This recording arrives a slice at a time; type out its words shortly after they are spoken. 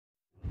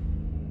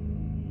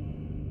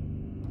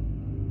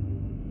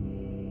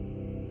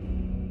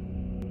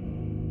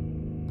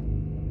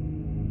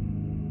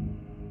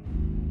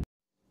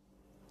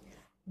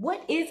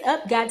What is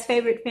up, God's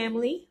favorite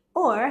family?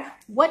 Or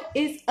what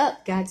is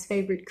up, God's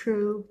favorite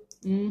crew?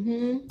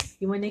 You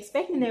weren't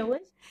expecting that,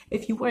 was?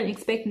 If you weren't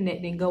expecting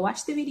that, then go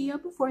watch the video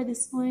before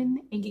this one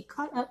and get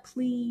caught up,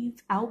 please.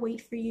 I'll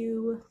wait for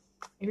you.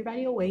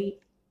 Everybody will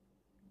wait.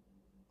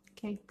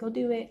 Okay, go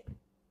do it.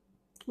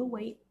 We'll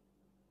wait.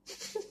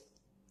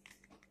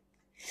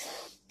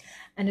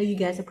 I know you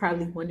guys are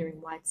probably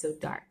wondering why it's so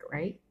dark,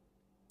 right?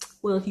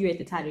 Well, if you're at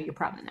the title, you're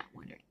probably not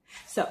wondering.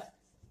 So,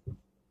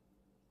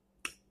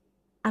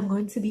 I'm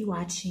going to be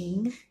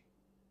watching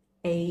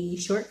a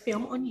short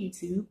film on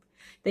YouTube.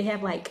 They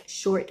have like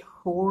short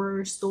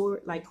horror story,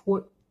 like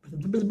horror.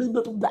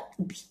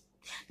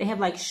 They have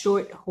like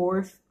short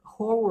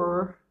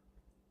horror.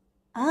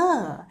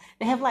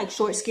 They have like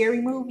short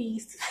scary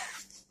movies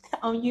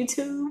on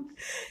YouTube.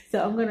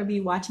 So I'm gonna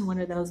be watching one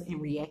of those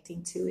and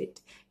reacting to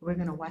it. We're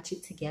gonna watch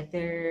it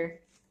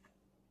together.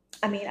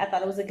 I mean, I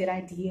thought it was a good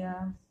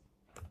idea.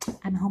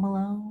 I'm home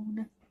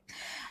alone.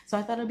 So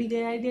I thought it'd be a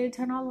good idea to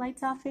turn all the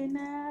lights off and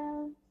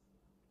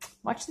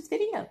watch this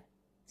video.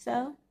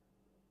 So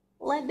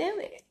let's do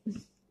it.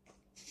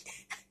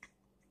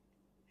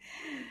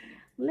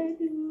 Let's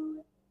do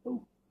it.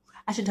 Ooh.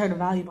 I should turn the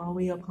volume all the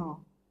way up, huh?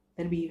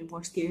 That'd be even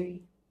more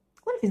scary.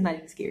 What if it's not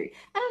even scary?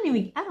 I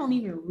don't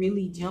even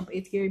really jump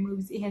at scary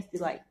movies. It has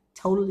to like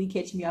totally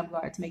catch me off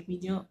guard to make me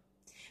jump.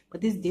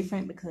 But this is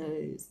different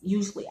because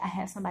usually I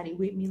have somebody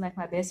with me, like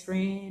my best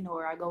friend,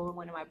 or I go with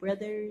one of my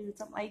brothers or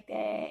something like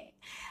that.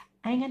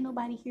 I ain't got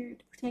nobody here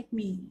to protect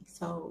me.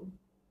 So,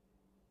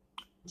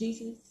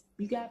 Jesus,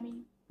 you got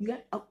me?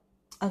 Oh,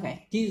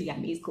 okay. Jesus got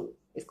me. It's cool.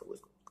 It's cool.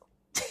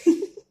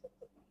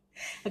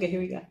 Okay, here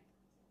we go.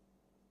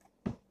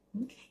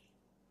 Okay.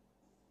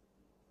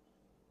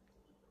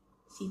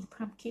 See the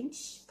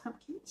pumpkins?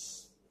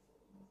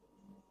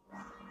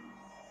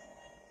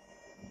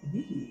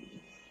 Ooh.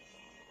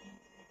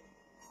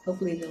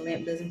 Hopefully the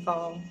lamp doesn't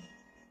fall.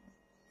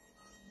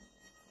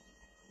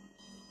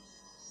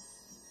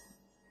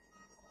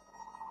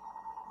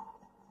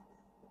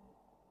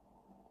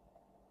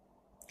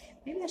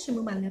 Maybe I should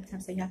move my laptop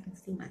so y'all can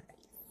see my face.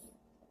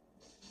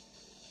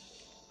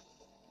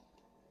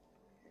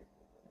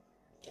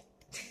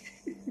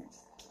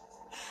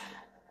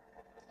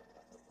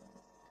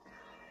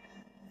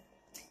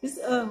 This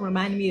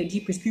reminded me of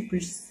Jeepers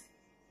Creepers.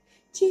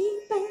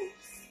 Jeepers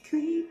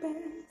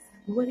Creepers,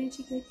 where did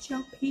you get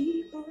your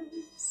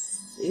peepers?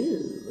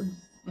 Ooh.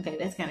 Okay,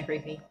 that's kind of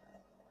creepy.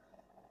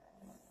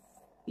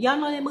 Y'all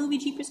know that movie,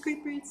 Jeepers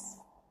Creepers?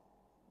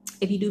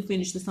 If you do,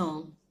 finish the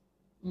song.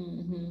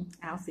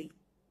 I'll see.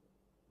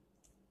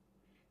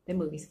 That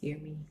movie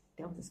scared me.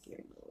 That was a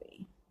scary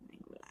movie. I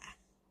ain't gonna lie.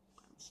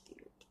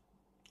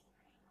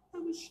 I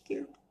was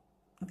scared.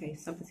 Okay,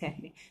 something's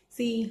happening.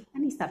 See, I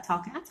need to stop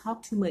talking. I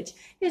talk too much.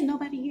 There's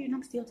nobody here and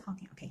I'm still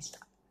talking. Okay,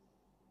 stop.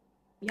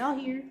 Y'all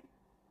here?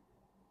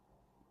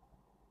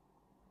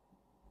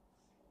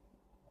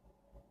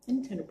 I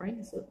need to turn the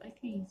brightness up. I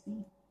can't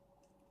see.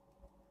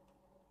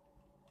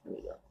 There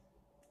we go.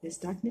 As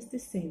darkness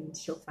descends,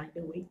 she'll find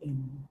a way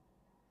in.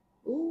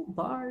 Ooh,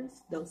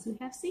 bars. Those who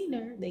have seen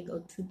her, they go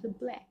to the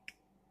black.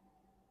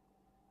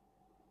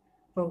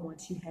 For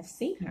once you have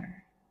seen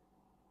her,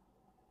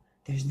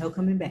 there's no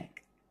coming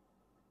back.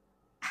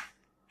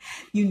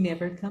 You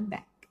never come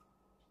back.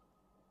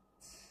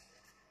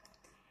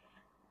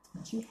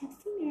 Once you have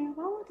seen her,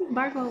 why won't this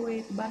bar go away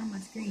at the bottom of my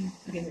screen?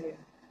 Okay, here we go.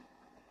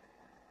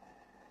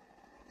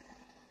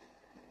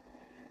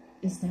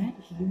 Is that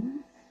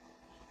you?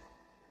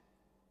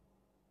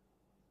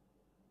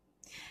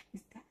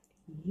 Is that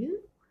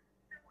you?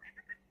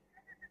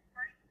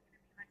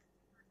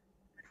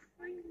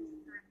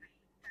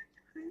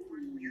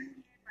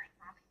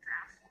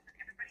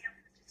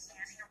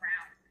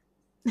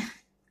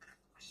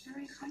 Are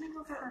you coming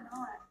over or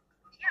not?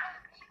 Yeah,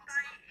 she's by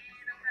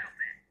in a little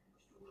bit.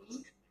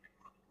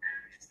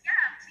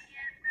 Yeah, me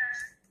and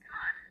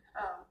Scott.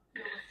 Oh,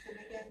 you're with him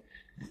again?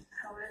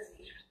 How is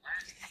he?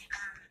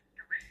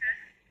 Delicious.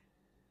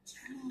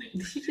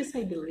 Did she just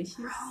say delicious?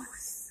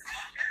 Gross.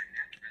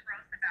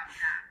 Gross about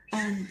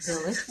that.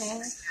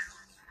 Delicious.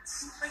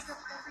 We break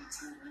up every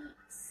 2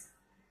 weeks.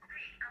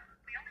 Okay,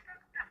 we only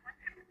broke up that one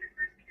time with your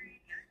first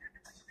period. The other time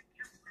was with the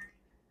counselor.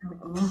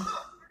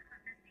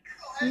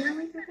 You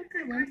only broke up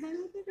that one time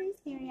with the first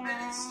period.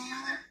 I'm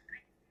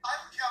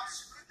Cal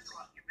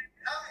Scrupula,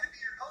 and I'm going to be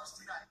your host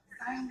tonight.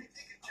 I'll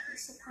be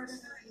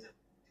supportive of you.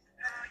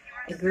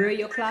 Hey, girl,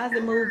 your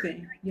closet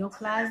moving. Your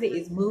closet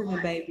is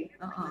moving, baby.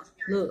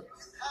 Look.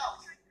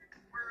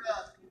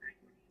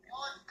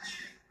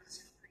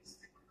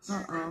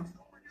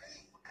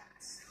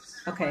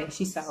 Okay,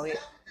 she saw it.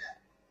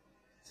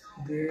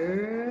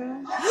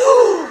 Girl.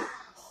 Oh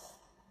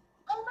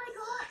my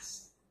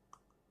gosh!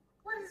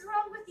 What is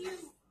wrong with you?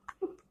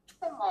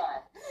 Come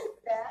on,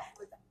 that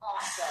was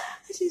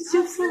awesome. She's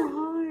just so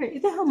hard.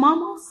 Is that her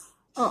mama?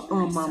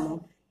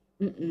 Mama.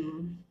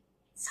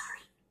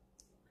 Sorry.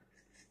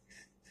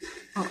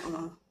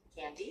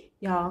 Candy?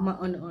 Y'all, my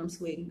underarm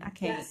sweating. I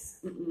can't.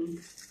 Yes.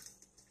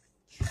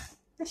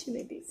 That should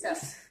make it. So,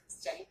 is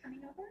Jenny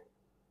coming over?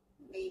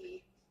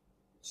 Maybe.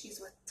 She's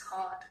with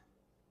Todd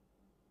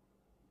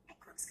at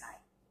Crook Sky.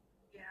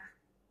 Yeah.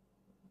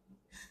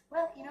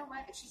 Well, you know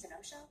what? If she's a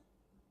no-show,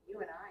 you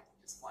and I can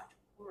just watch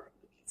horror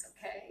movies,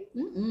 okay?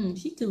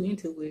 She's too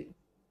into it.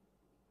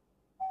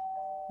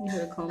 You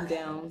better calm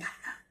down.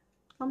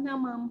 Calm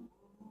down, Mom.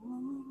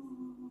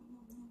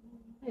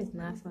 That is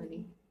not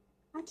funny.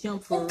 I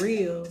jumped for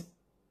real.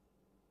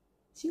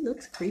 She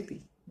looks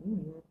creepy.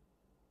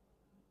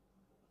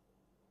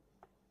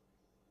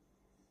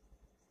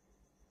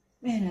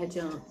 Man, I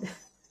jumped.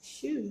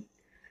 Shoot.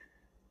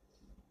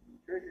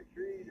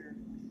 Trick-or-treaters.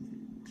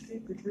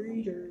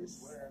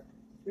 Trick-or-treaters. Where?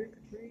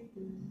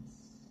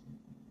 Trick-or-treaters.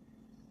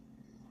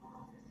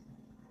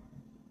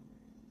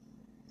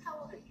 How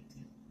old are you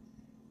two?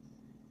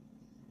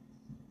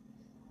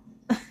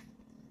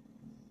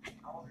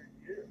 How old are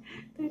you?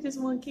 They just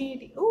want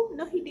candy. Oh,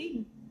 no, he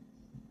didn't.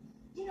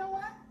 You know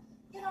what?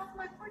 Get off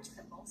my porch,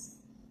 Pimples.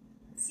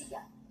 See ya.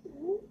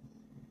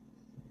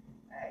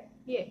 Hey.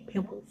 Yeah,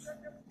 pimples.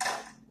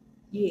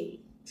 Yeah.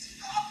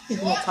 You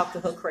gonna talk to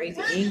her crazy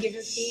and get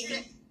her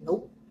candy?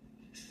 Nope.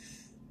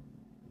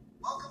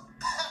 Welcome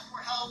back for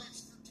Halloween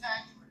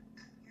Spectacular.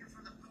 Here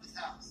for the Booth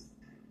House.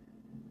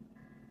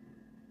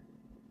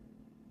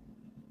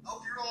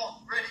 Hope you're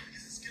all ready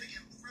because it's gonna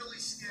get really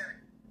scary.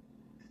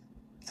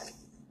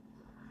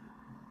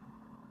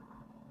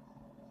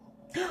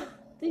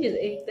 They just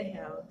ate the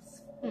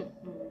house.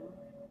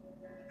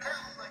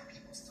 Apparently, like,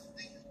 people still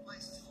think this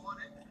place is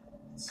haunted,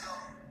 so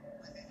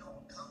like, they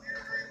don't come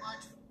here very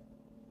much.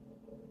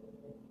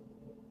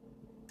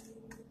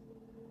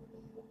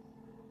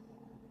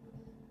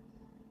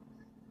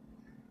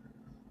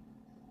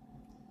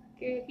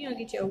 Girl, if you don't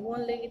get your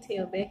one-legged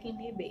tail back in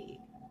that bed.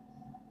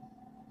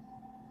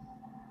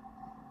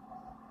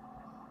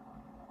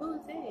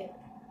 Who's that?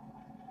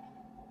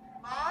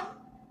 Mom?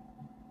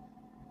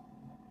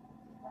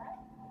 What?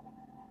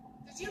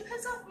 Did you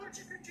piss off more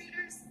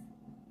trick-or-treaters?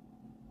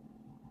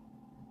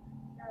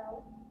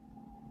 No.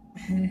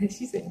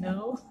 She said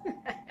no.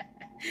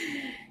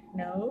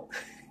 No.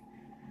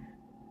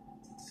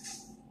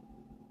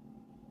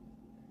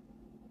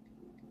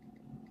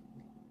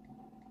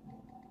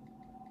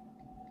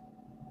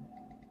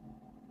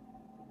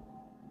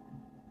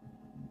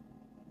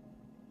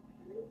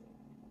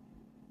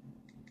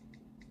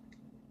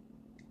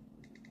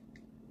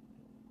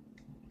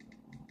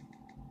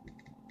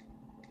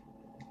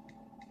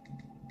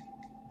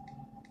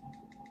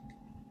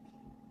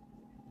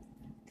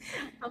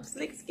 I'm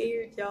slick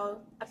scared,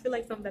 y'all. I feel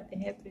like something about to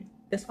happen.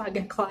 That's why I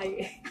got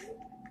quiet.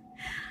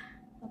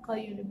 I'll call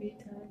you in a bit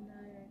time.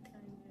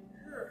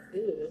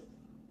 Ugh.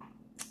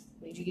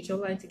 Need you get your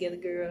life together,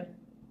 girl.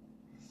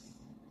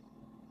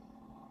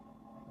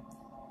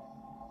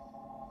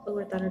 Oh,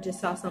 I thought I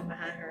just saw something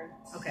behind her.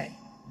 Okay.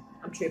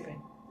 I'm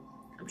tripping.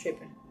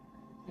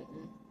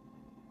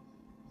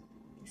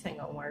 This ain't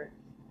gonna work.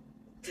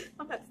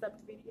 I'm about to stop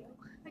the video.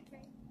 I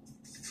can't.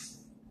 So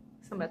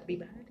I'm about to be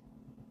behind.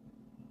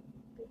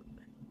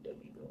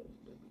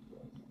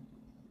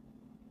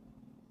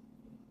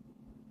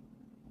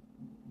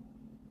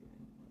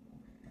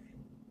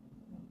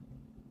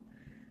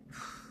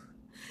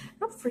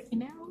 I'm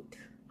freaking out.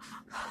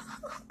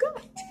 Oh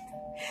God,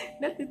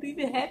 nothing's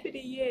even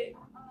happening yet.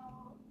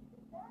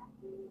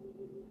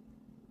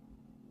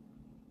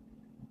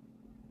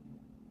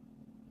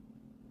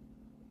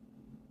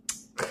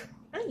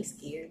 I ain't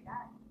scared.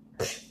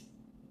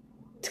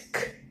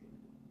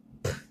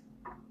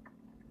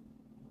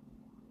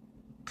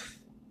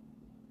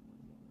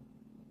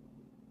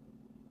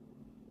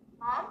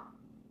 Mom?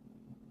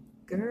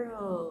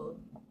 Girl,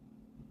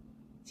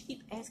 she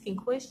keep asking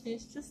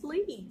questions. Just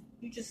leave.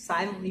 You just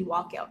silently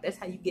walk out. That's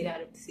how you get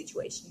out of the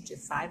situation. You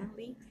just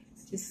silently,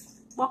 just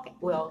walk out.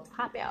 Well,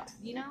 hop out,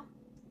 you know?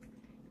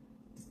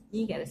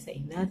 You ain't gotta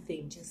say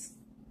nothing. Just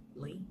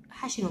leave.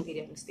 How's she gonna get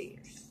down the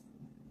stairs?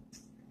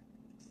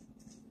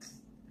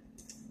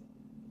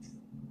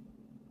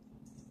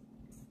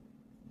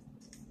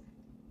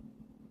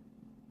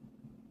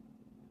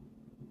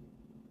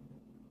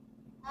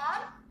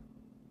 Mom?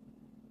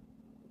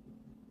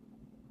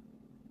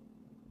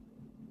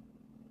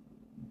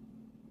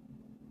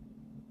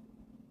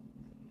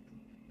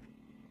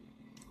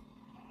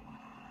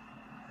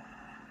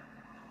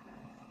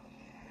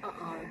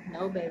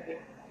 No, baby.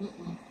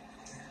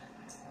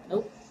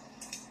 Nope.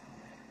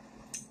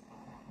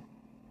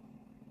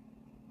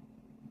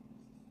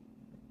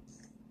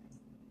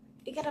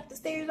 It got up the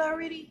stairs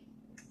already?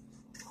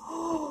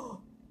 Oh.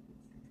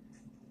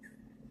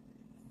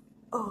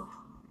 Oh.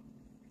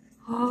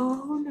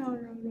 Oh, no.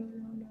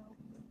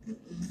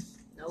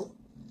 Nope.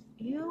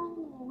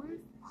 Ew, where's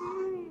that?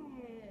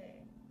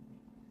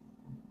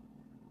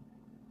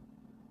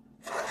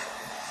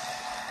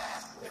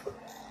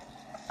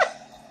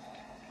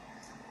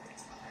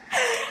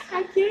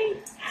 I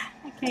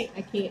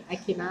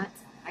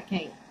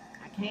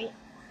can't.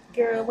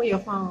 Girl, where's your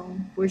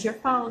phone? Where's your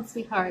phone,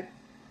 sweetheart?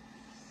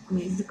 I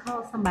need to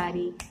call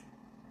somebody.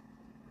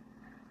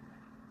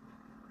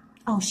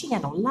 Oh, she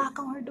got no lock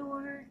on her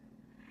door.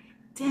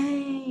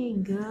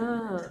 Dang,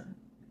 girl.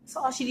 So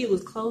all she did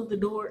was close the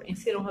door and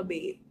sit on her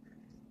bed.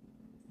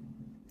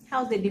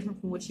 How is that different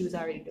from what she was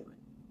already doing?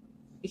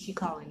 If she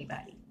call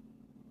anybody,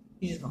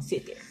 you're just gonna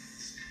sit there.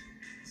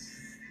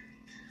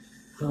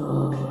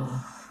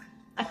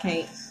 I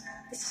can't.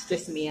 It's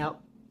stressing me out.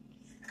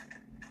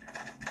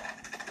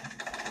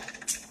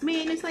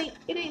 Man, it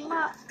ain't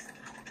locked.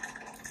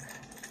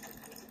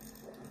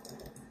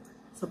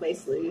 So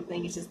basically, the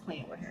thing is just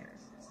playing with her.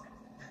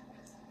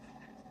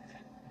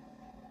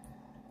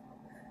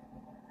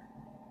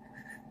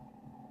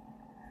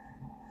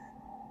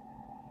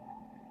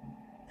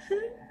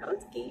 I'm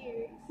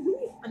scared.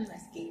 I'm not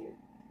scared.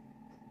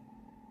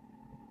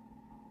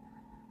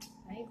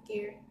 I ain't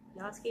scared.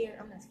 Y'all scared?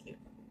 I'm not scared.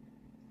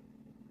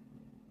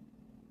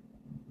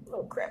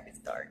 Oh crap, it's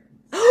dark.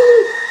 I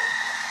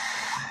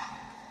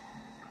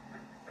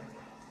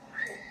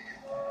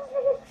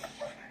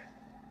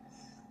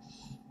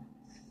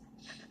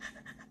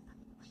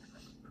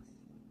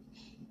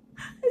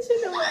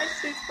should have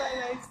watched this by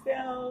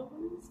myself.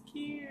 I'm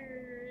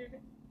scared.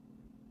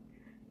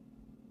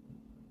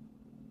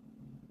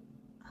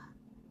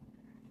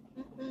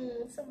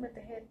 Something about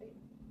to happen.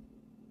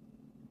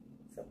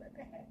 Something about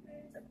to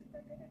happen. Something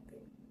about to happen.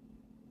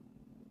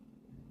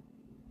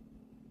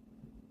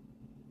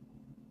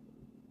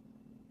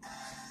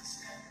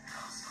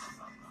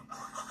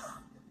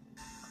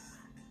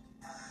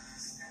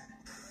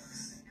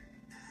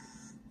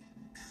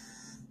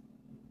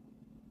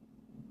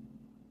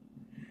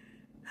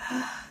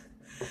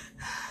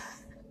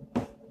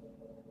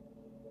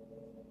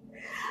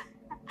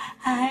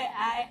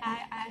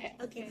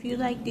 Okay. If you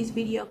like this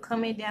video,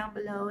 comment down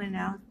below and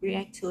I'll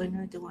react to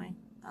another one.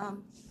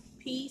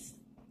 Peace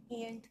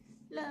and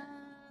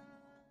love.